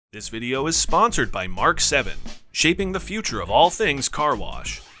This video is sponsored by Mark 7, shaping the future of all things car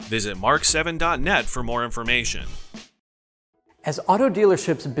wash. Visit mark7.net for more information. As auto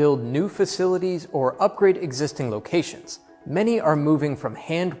dealerships build new facilities or upgrade existing locations, many are moving from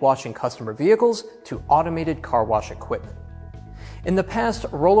hand-washing customer vehicles to automated car wash equipment. In the past,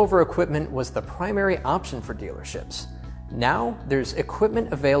 rollover equipment was the primary option for dealerships. Now, there's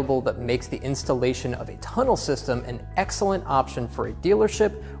equipment available that makes the installation of a tunnel system an excellent option for a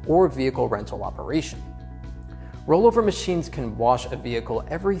dealership or vehicle rental operation. Rollover machines can wash a vehicle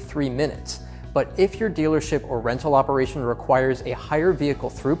every 3 minutes, but if your dealership or rental operation requires a higher vehicle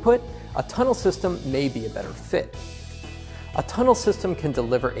throughput, a tunnel system may be a better fit. A tunnel system can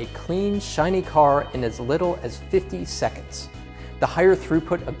deliver a clean, shiny car in as little as 50 seconds. The higher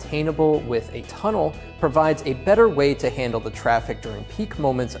throughput obtainable with a tunnel provides a better way to handle the traffic during peak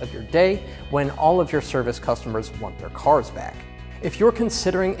moments of your day when all of your service customers want their cars back. If you're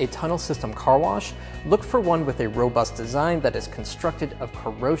considering a tunnel system car wash, look for one with a robust design that is constructed of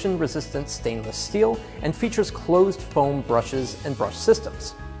corrosion-resistant stainless steel and features closed foam brushes and brush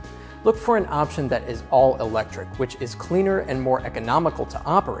systems. Look for an option that is all electric, which is cleaner and more economical to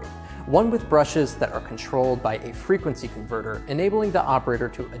operate. One with brushes that are controlled by a frequency converter, enabling the operator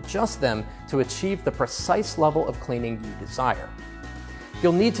to adjust them to achieve the precise level of cleaning you desire.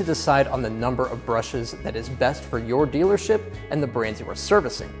 You'll need to decide on the number of brushes that is best for your dealership and the brands you are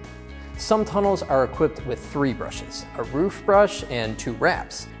servicing. Some tunnels are equipped with 3 brushes, a roof brush and 2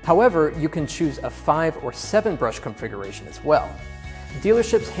 wraps. However, you can choose a 5 or 7 brush configuration as well.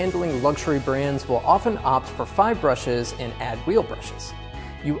 Dealerships handling luxury brands will often opt for 5 brushes and add wheel brushes.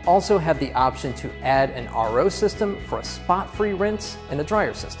 You also have the option to add an RO system for a spot-free rinse and a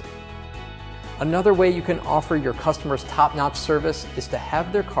dryer system. Another way you can offer your customers top-notch service is to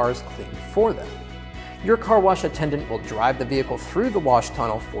have their cars cleaned for them. Your car wash attendant will drive the vehicle through the wash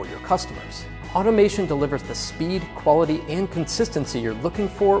tunnel for your customers. Automation delivers the speed, quality, and consistency you're looking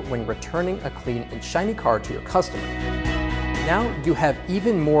for when returning a clean and shiny car to your customer. Now you have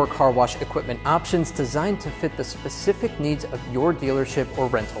even more car wash equipment options designed to fit the specific needs of your dealership or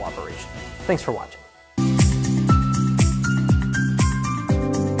rental operation. Thanks for watching.